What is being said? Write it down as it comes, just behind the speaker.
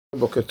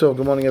Boker Tov.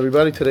 Good morning,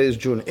 everybody. Today is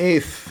June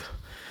 8th.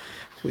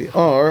 We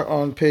are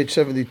on page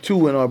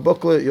 72 in our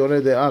booklet.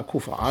 Yoreh De'ah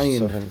Kuf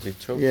Ayin.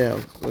 72. Yeah,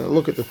 we're going to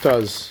look at the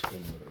Taz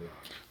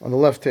on the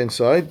left-hand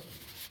side.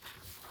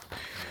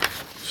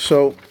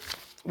 So,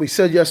 we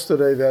said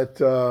yesterday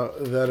that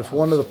if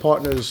one of the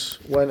partners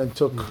went and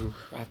took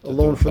a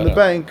loan from the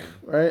bank,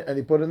 right, and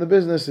he put it in the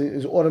business,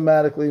 he's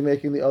automatically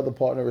making the other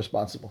partner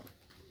responsible.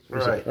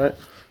 Right?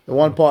 The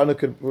one partner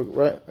could,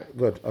 right?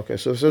 Good. Okay,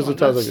 so it says the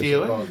Taz.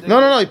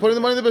 No. He put in the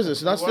money in the business.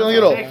 He's not stealing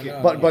it all.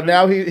 But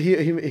now the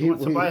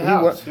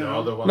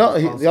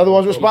other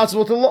one's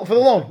responsible for the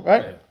loan,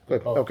 right?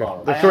 Good. Okay,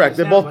 they're correct.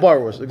 They're both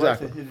borrowers.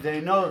 Exactly. But they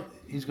know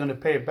he's going to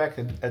pay it back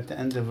at the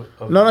end of.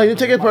 No, he didn't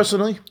take it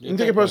personally. He didn't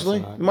take it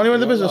personally. The money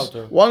went in the business.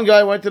 One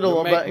guy went to the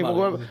loan bank.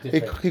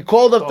 He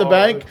called up the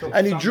bank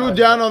and he drew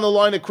down on the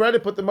line of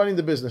credit, put the money in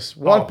the business.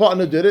 One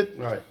partner did it.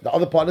 Right. The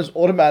other partner is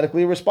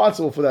automatically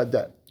responsible for that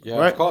debt. Yeah,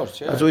 right? Of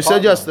course. Yeah. That's what we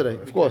said yesterday.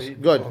 Of course.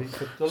 Good.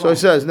 So he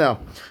says now,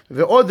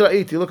 look at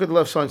the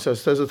left side,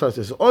 says the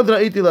Taz. I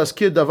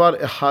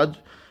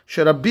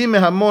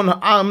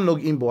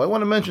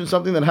want to mention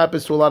something that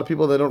happens to a lot of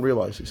people they don't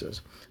realize, he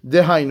says.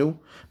 Dehainu,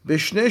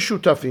 b'shnei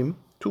shutafim,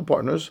 two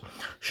partners,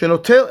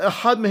 shenotel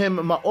echad mehem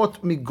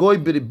ma'ot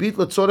migoy b'ribit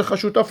letzorech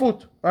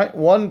hashutafut. Right?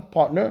 One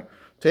partner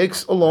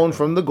takes a loan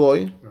from the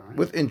goy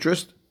with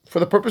interest for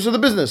the purpose of the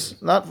business,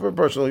 not for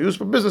personal use,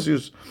 for business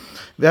use.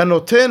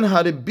 Ve'anoten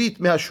haribit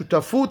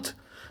mehashutafut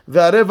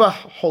ve'arevah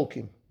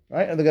holkim.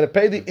 Right? And they're going to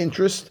pay the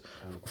interest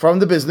from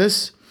the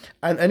business,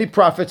 and any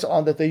profits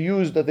on that they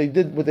used, that they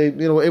did, what they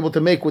were able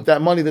to make with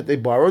that money that they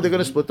borrowed, they're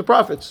going to split the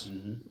profits.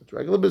 It's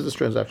regular business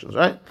transactions,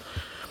 right?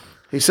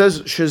 He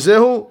says,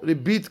 Shezehu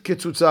ribit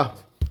ketzutza.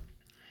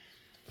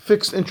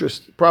 Fixed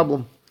interest.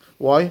 Problem.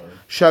 Why?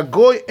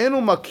 Shagoy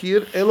enu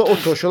makir elo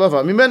oto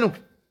shalava mimenu.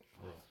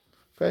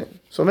 Okay?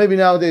 So maybe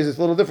nowadays it's a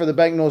little different. The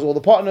bank knows all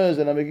the partners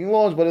and are making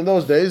loans, but in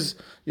those days,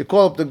 you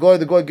call up the guy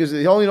gives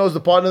it, he only knows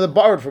the partner that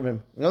borrowed from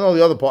him. You don't know who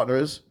the other partner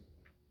is.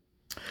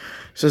 He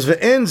says,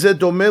 "Ve'en ze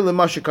domeh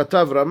lema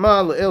shekatav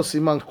Rama le'el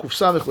siman kuf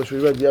samech," which we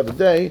read the other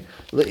day,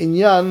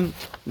 le'inyan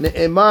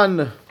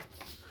ne'emanei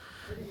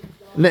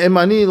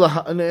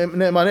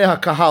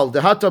hakahal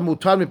dehata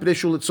mutar mipnei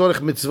shu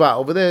letzorech mitzvah.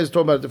 Over there is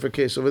talking about a different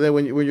case. Over there,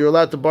 when you're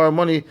allowed to borrow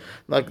money,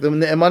 like the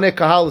ne'emanei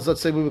kahal is, let's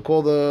say we would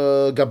call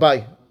the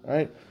gabbai,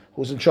 right?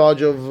 Who's in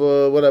charge of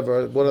one of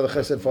the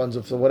chesed funds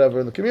of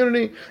whatever in the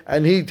community,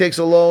 and he takes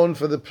a loan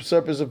for the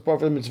purpose of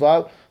profit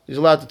mitzvah. He's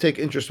allowed to take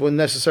interest when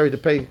necessary to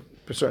pay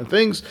for certain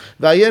things.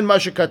 Vayen ma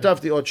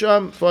shekatavti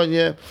ocham, fine,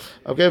 yeah,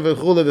 okay,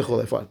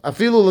 v'chule, fine.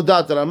 Afilu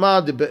l'dat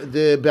Rama de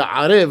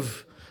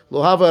be'arev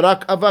lo hava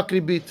rak avak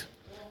ribit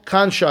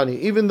kan shani.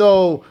 Even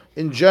though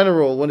in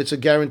general, when it's a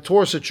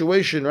guarantor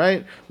situation,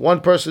 right?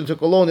 One person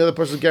took a loan, the other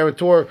person's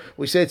guarantor.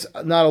 We say it's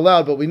not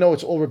allowed, but we know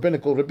it's all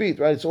rabbinical ribit,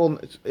 right? It's all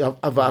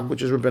avak,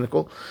 which is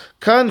rabbinical.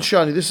 Kan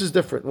shani. This is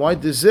different. Why?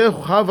 Dezeh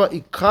hava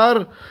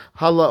ikar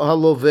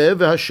haloveh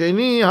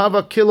v'hasheni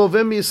hava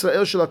kiloveh mi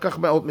Yisrael shelakach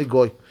me'ot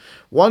migoy.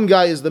 One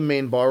guy is the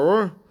main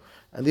borrower,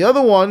 and the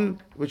other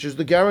one, which is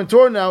the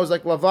guarantor now, is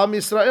like lavam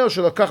Yisrael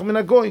shelakach min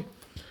hagoy,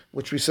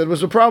 which we said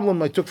was a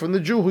problem. I took from the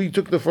Jew, who he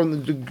took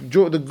from the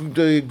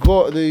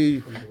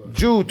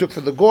Jew took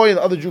from the goy, and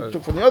the other Jew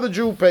took from the other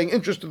Jew, paying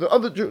interest to the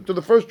other Jew, to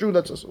the first Jew.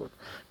 That's a word.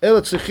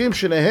 El tzrichim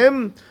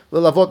shenehem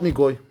lelavot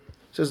migoy.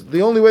 Says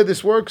the only way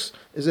this works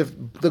is if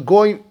the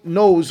goy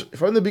knows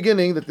from the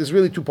beginning that there's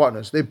really two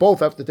partners. They both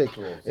have to take.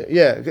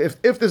 Yeah,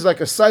 if there's like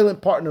a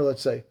silent partner,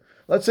 let's say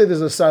there's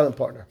a silent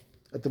partner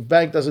that the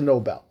bank doesn't know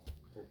about,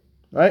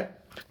 right?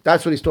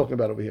 That's what he's talking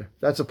about over here.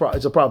 It's a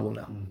problem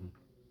now.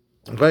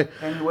 Okay.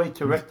 Any way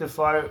to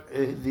rectify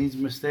these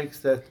mistakes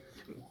that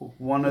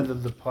one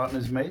of the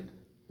partners made?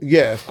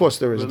 Yeah, of course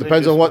there is. It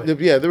depends on what.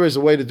 Yeah, there is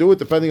a way to do it.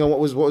 Depending on what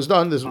was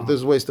done,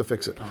 there's ways to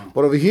fix it.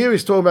 But over here,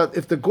 he's talking about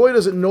if the goy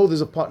doesn't know there's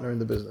a partner in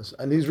the business,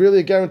 and he's really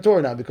a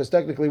guarantor now, because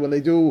technically when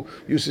they do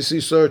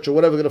UCC search or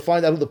whatever, they're going to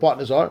find out who the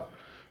partners are,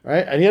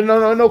 right? And he had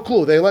no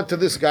clue. They lent to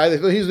this guy. They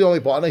thought he's the only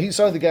partner. He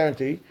signed the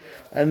guarantee,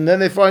 and then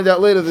they find out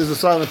later there's a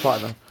silent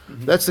partner.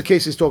 That's the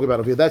case he's talking about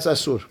over here. That's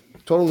asur.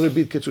 Total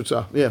ribit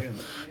ketzutza.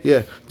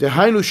 Yeah.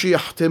 Dehainu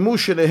sheyahtemu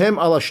shenehem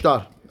al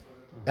ashtar.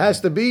 It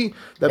has to be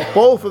that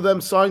both of them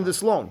signed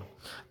this loan.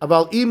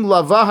 Aval im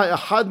lava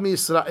ha'achad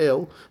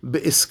miYisrael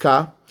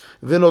be'iska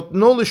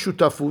v'notno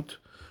l'shutafut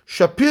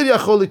shapir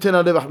yachol liten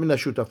harevach min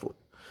hashutafut.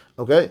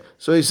 Okay,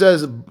 so he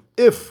says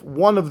if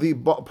one of the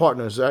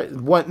partners, right,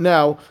 went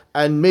now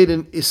and made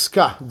an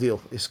iska deal,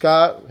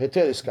 iska,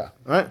 heter iska,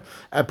 right,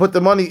 and put the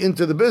money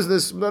into the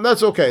business, then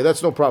that's okay,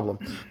 that's no problem.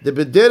 The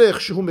bederech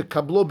shehu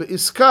mekablo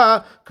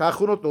beiska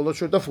kachu notno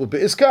l'shutafut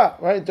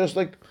beiska, right? Just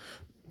like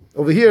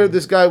over here,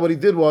 this guy, what he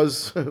did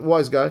was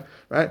wise guy,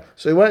 right?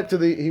 So he went to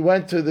the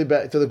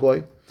goy.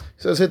 He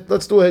says,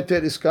 let's do a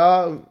heter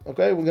iska.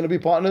 Okay, we're going to be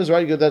partners,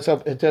 right? That's how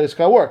heter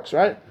iska works,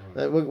 right?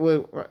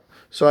 Right.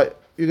 So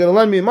you're going to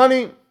lend me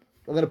money.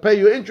 I'm going to pay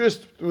you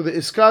interest through the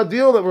iska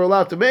deal that we're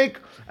allowed to make.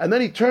 And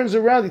then he turns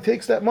around, he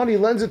takes that money,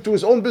 lends it to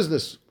his own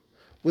business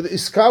with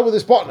iska with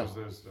his partner.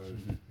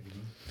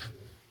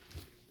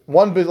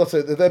 one business.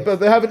 Let's say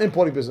they have an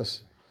importing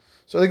business,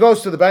 so he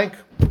goes to the bank.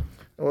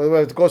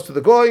 Or it goes to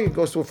the goy.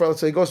 Goes to a friend.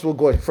 Let's say he goes to a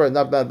goy friend,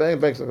 not bank.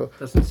 Banks.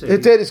 Doesn't say.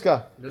 Heter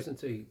iska. Doesn't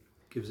say he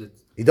gives it.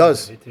 He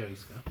does. Heter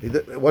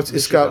iska. What's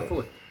iska?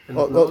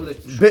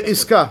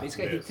 Be'iska. He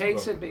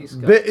takes it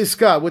be'iska.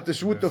 Be'iska with the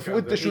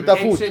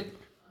shutafut.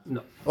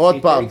 No.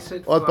 Odd palm.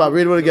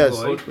 Read it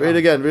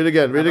again. Read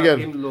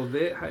again.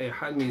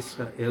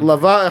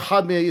 Lava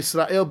echad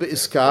miYisrael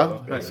be'iska.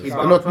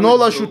 Notno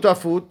la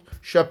shutafut.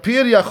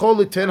 Shapir yachol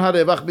liten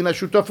harevach bin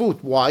hashutafut.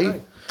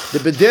 Why?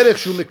 בדרך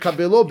שהוא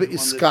מקבלו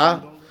בעסקה,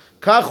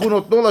 כך הוא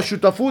נותנו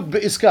לשותפות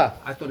בעסקה.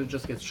 I thought it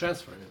just gets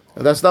transferred.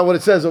 That's not what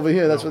it says over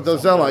here. That's what it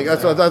does sound like.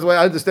 That's why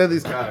I understand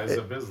these.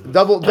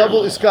 Double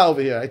iska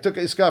over here. I took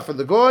an iska from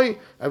the goy.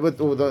 I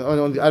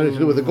don't have to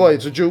do with the goy.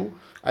 It's a Jew.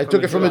 I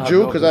took it from a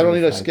Jew because I don't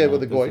need to scare with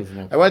the goy.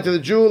 I went to the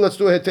Jew. Let's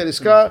do a heter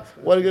iska.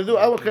 What are you going to do?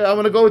 Okay, I'm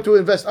going to go into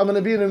invest. I'm going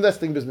to be in an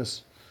investing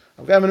business.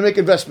 Okay, I'm going to make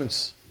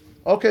investments.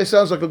 Okay,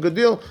 sounds like a good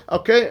deal.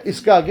 Okay,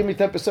 iska, give me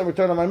 10%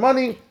 return on my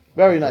money.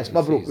 Very nice,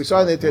 mabruk. We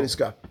signed the heter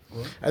iska,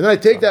 and then I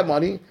take that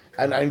money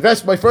and I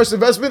invest my first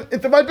investment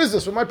into my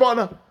business with my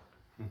partner,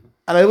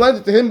 and I lend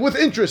it to him with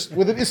interest,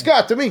 with an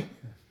iska to me.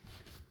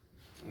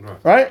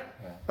 Right?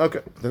 Okay,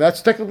 then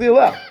that's technically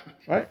allowed.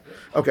 Right?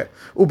 Okay.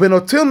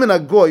 Ubenotil min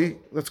hagoy.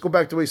 Let's go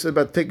back to what he said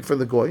about taking from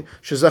the goy.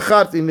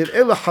 Shezacharti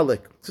nir'eh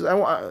lahalek.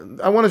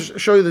 I want to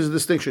show you this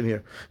distinction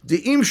here.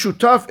 De'im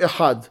shutaf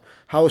ehad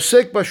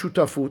haosek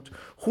bashutafut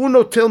hu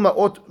notel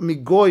ma'ot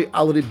migoy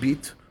al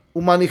ribit.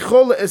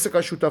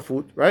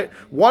 Right?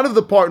 One of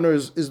the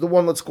partners is the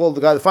one, let's call the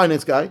guy, the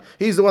finance guy.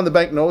 He's the one the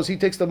bank knows. He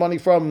takes the money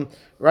from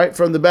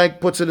the bank,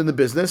 puts it in the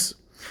business.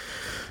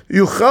 It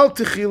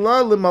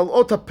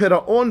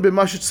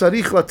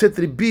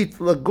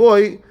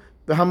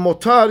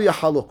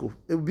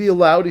would be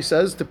allowed, he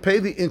says, to pay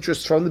the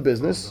interest from the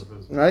business,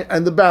 right?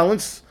 And the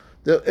balance,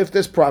 if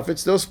there's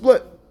profits, they'll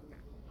split.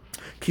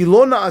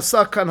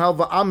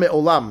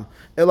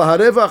 אלא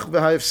הרווח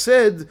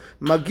וההפסד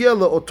מגיע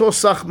לאותו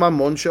סך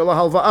ממון של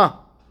ההלוואה.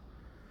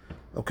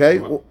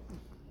 Okay?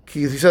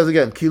 He says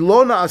again, כי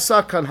לא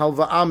נעשה כאן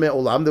הלוואה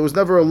מעולם. There was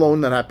never a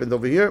loan that happened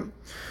over here.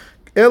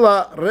 אלא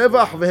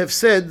רווח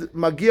והפסד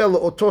מגיע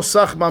לאותו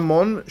סך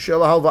ממון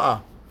של ההלוואה.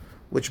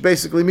 Which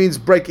basically means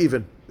break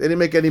even. They didn't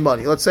make any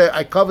money. Let's say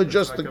I covered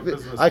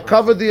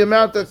the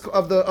amount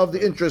of the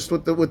interest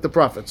with the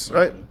profits,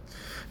 right?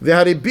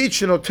 והריבית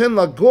שנותן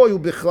לגוי הוא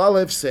בכלל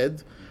ההפסד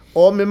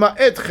or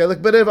ממעט חלק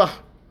ברווח,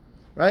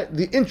 right?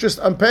 The interest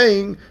I'm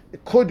paying,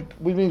 it could.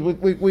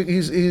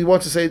 He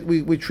wants to say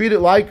we treat it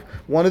like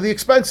one of the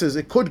expenses.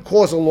 It could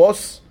cause a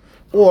loss,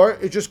 or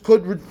it just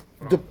could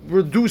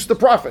reduce the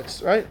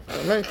profits, right?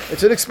 Okay?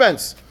 It's an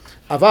expense.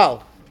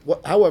 Aval.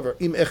 However,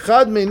 אם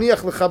אחד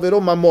מניח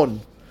לחברו ממון,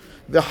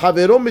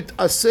 וחברו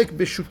מתעסק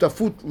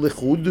בשותפות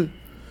לחוד,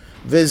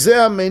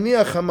 וזה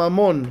המניח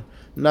הממון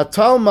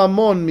נטל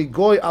ממון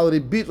מגוי על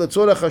ריבית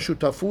לצורך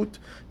השותפות,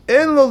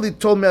 אין לו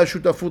ליטול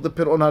מהשותפות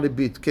לפירעון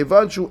הריבית,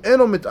 כיוון שהוא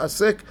אינו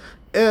מתעסק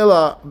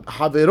אלא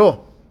חברו,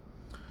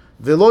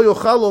 ולא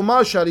יוכל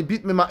לומר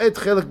שהריבית ממעט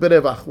חלק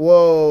ברווח.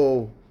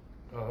 Whoa,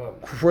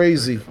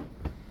 crazy.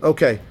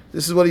 Okay,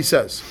 this is what he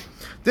says.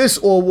 This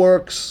all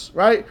works,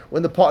 right?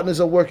 When the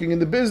partners are working in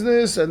the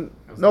business, and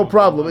no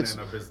problem.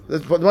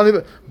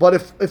 But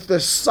if the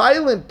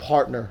silent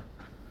partner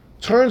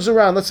turns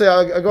around, let's say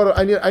I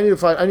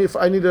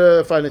need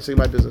a financing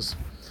my business.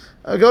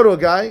 I go to a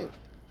guy.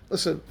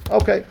 Listen,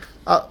 okay,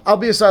 I'll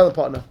be a silent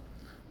partner,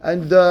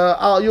 and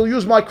you'll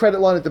use my credit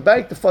line at the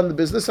bank to fund the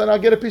business, and I'll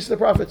get a piece of the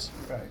profits.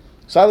 Right.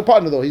 Silent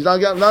partner though, he's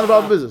not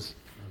involved in business.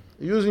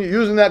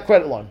 Using that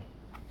credit line.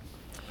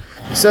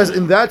 He says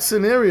in that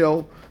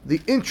scenario, the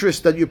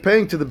interest that you're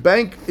paying to the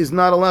bank is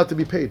not allowed to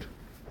be paid.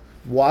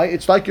 Why?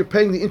 It's like you're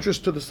paying the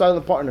interest to the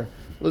silent partner.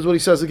 This is what he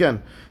says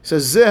again. He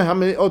says, I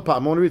want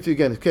to read it to you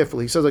again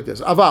carefully. He says like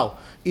this: Aval,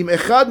 im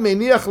echad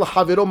meniach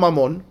lachavero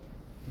mamon,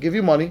 give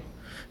you money,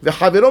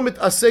 v'chavero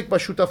mitasek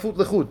b'shutafut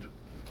lechud.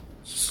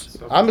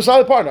 I'm a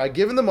silent partner. I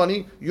give him the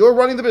money. You're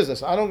running the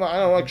business. I don't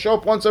like show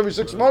up once every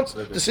 6 months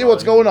to see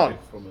what's going on.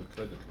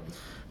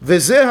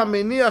 V'zeh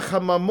hameniach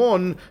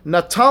hamamon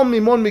natal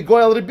mimon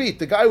migoy al ribit.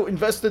 The guy who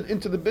invested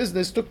into the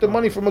business took the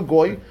money from a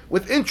goy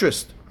with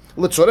interest.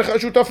 L'tzorech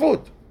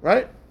hashutafut,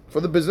 right? For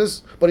the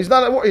business, but he's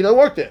not at work. He doesn't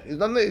work there. He's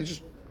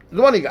just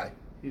the money guy.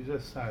 He's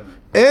just silent.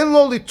 En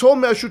lo litol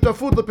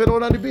me'ashutafut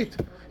leperon haribit.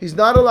 He's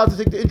not allowed to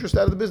take the interest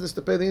out of the business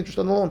to pay the interest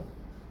on the loan.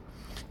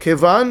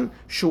 Kevan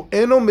shu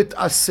eno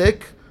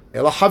mitasek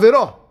ela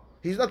havero.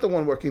 He's not the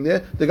one working there.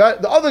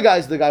 The other guy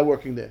is the guy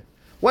working there.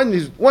 When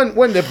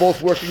they're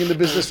both working in the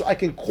business, I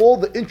can call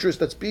the interest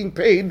that's being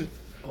paid,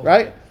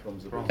 right?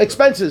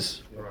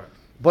 Expenses.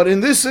 But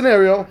in this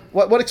scenario,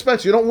 what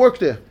expense? You don't work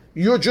there.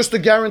 You're just a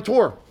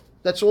guarantor.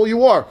 That's all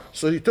you are.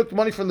 So you took the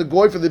money from the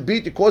goy for the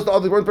beat. You caused the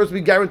other one person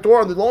to be guarantor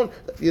on the loan.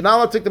 You're not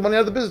allowed to take the money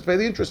out of the business, pay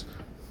the interest.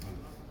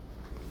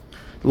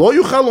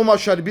 You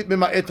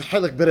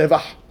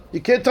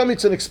can't tell me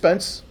it's an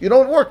expense. You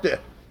don't work there.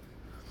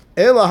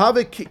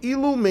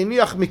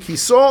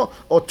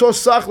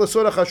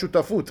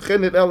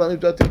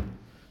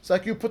 It's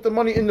like you put the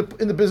money in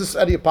the business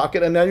out of your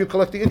pocket, and now you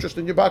collect the interest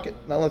in your pocket.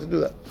 Not allowed to do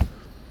that.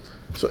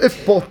 So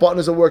if both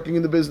partners are working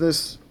in the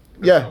business,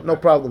 yeah, no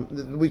problem.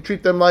 We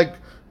treat them like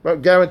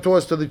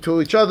guarantors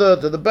to each other,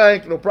 to the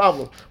bank, no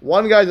problem.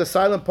 One guy's a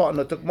silent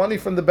partner, took money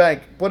from the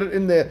bank, put it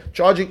in there,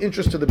 charging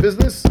interest to the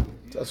business.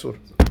 That's what.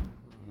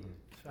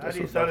 How do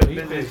you start a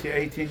business? You're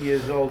 18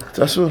 years old.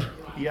 That's what.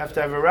 You have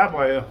to have a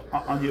rabbi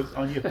on your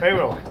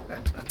payroll.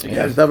 You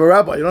have to have a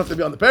rabbi. You don't have to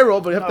be on the payroll,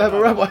 but you have to have a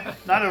rabbi.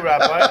 Not a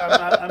rabbi.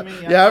 I mean,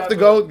 you have to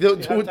go do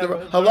it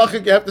the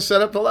halachic. You have to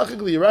set up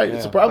halachically. You're right. Yeah.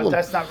 It's a problem. But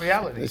that's not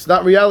reality. It's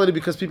not reality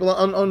because people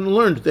are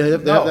unlearned. They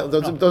have that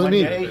doesn't when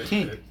mean. You're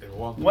 18.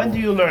 When do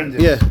you learn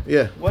this?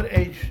 Yeah. What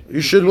age? You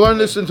should learn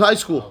this in high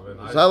school.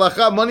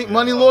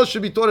 Money laws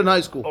should be taught in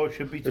high school. Oh, it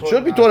should be taught. It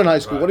should be taught in high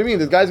school. What do you mean?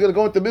 This guy's going to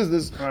go into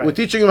business. Right. We're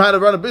teaching him how to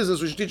run a business.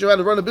 We should teach him how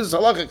to run a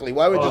business halachically.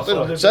 Why are we just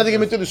sending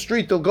him into the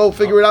street to go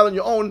figure it out on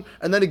your own,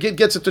 and then it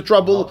gets into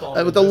trouble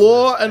and with the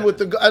law and with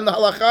the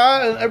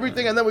halakha and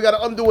everything, and then we got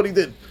to undo what he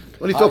did.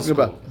 What are you talking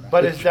about?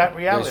 But is that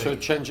reality?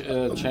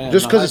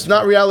 Just because it's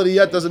not reality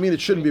yet doesn't mean it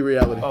shouldn't be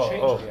reality.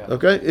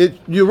 Okay?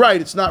 You're right,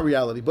 it's not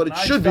reality, but it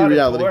should be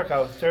reality. I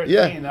was 13.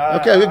 Yeah.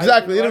 Okay,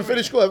 exactly. You didn't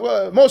finish school.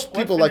 Well, most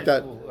people like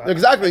that.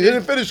 Exactly. You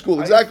didn't finish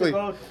school. Exactly.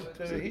 I used to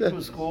go to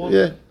Hebrew school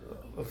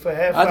for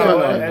half an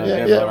hour.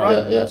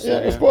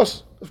 Yeah. Of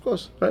course.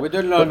 Right? We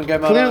did learn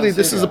clearly,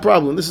 this is a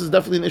problem. This is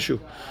definitely an issue.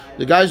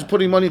 The guy's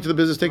putting money into the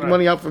business, taking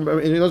money out from,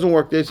 and it doesn't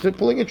work. They're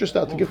pulling interest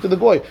out to give to the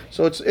goy.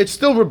 So it's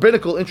still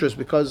rabbinical interest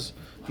because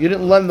you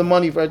didn't lend the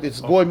money, right?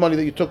 It's goy money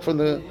that you took from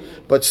the,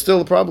 but still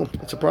a problem.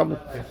 It's a problem.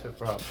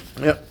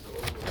 Yeah.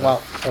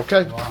 Wow.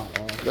 Okay.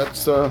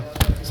 That's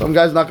some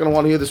guy's not going to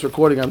want to hear this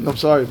recording. I'm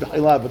sorry,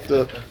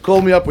 but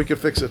call me up. We can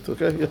fix it.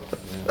 Okay.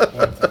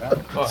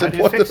 It's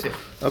important.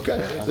 Okay.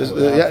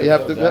 You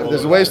have to.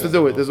 There's ways to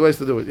do it.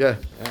 Yeah.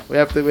 We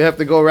have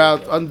to go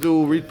around,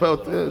 undo,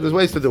 repost. There's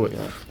ways to do it.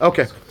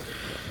 Okay.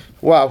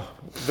 Wow.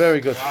 Very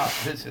good.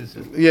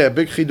 Yeah.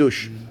 Big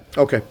chidush.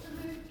 Okay.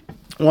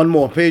 One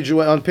more page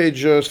on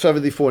page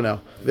 74 now.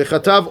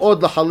 V'chatav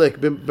od lahalek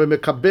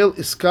b'mekabel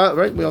iska.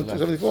 Right? We on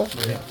 74.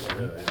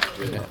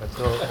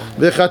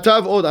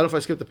 V'chatav od. I don't know if I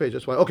skipped the page.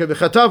 That's why. Okay.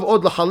 V'chatav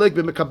od lahalek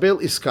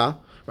b'mekabel iska.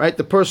 Right,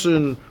 the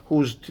person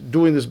who's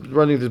doing this,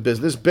 running this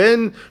business,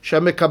 ben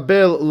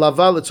shamekabel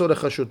lava letzorech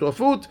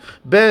hashutafut,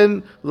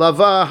 ben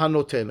lava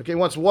hanoten. Okay, he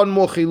wants one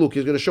more chiluk.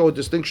 He's going to show a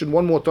distinction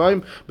one more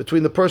time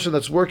between the person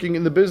that's working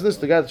in the business,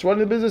 the guy that's running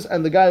the business,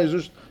 and the guy who's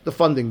just the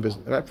funding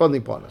business, right?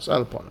 Funding partner,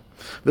 silent partner.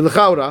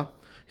 V'lechaura,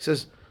 he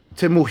says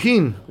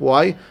temuhin.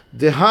 Why?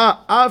 Deha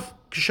av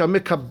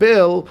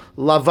kshamekabel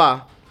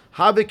lava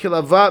have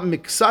kelava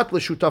miksat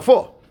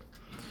leshutafo.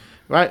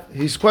 Right?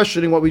 He's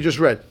questioning what we just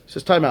read. He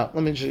says, time out.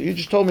 You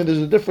just told me there's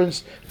a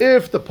difference.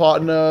 If the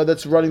partner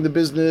that's running the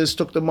business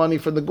took the money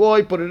from the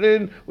goy, put it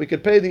in, we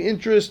could pay the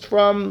interest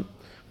from,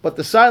 but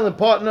the silent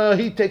partner,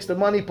 he takes the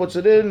money, puts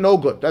it in, no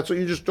good. That's what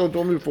you just told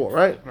me before,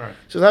 right? He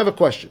says, I have a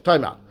question.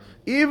 Time out.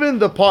 Even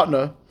the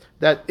partner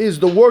that is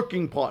the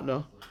working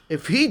partner,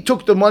 if he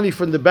took the money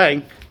from the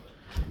bank,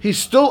 he's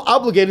still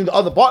obligating the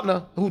other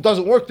partner who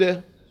doesn't work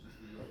there.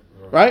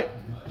 Right?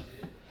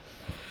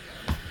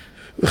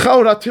 He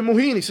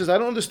says, I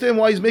don't understand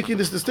why he's making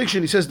this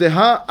distinction. He says, the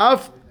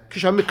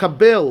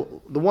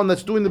one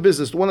that's doing the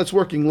business, the one that's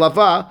working, it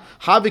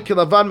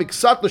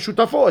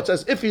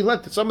says if he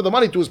lent some of the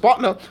money to his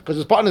partner, because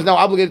his partner is now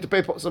obligated to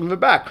pay some of it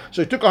back.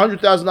 So he took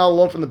 $100,000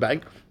 loan from the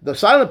bank. The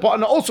silent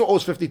partner also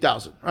owes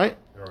 $50,000, right?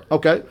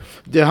 Okay.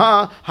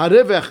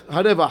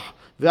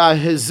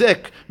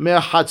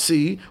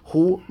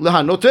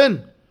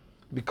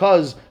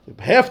 Because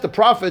half the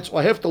profits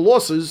or half the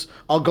losses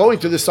are going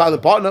to the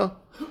silent partner.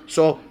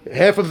 So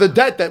half of the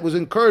debt that was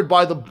incurred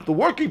by the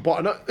working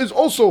partner is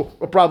also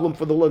a problem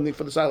for the lending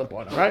for the silent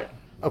partner, right?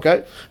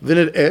 Okay.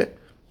 It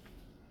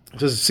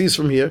says, it sees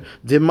from here,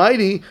 he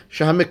says,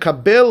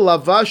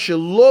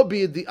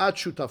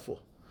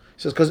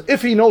 because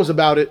if he knows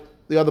about it,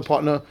 the other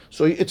partner,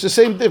 so it's the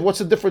same thing. What's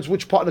the difference?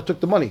 Which partner took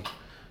the money,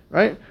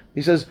 right?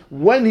 He says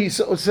when he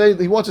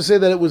wants to say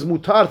that it was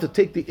mutar to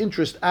take the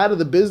interest out of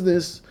the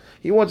business.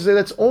 He wants to say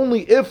that's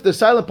only if the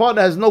silent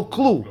partner has no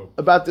clue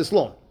about this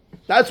loan.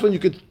 That's when you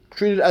could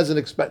treat it as an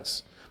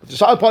expense. If the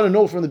silent partner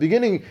knows from the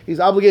beginning he's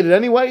obligated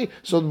anyway,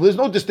 so there's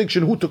no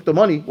distinction who took the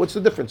money. What's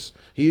the difference?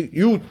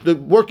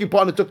 The working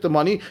partner took the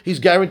money. He's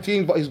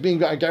being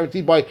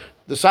guaranteed by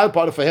the silent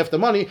partner for half the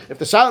money. If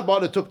the silent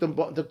partner took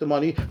the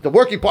money, the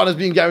working partner is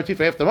being guaranteed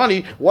for half the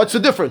money. What's the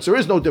difference? There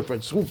is no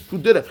difference. Who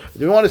did it?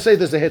 If you want to say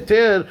there's a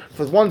heter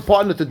for one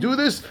partner to do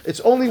this, it's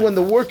only when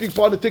the working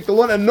partner takes the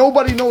loan and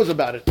nobody knows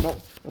about it. No.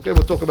 Okay,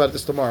 we'll talk about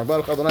this tomorrow.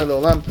 Amen.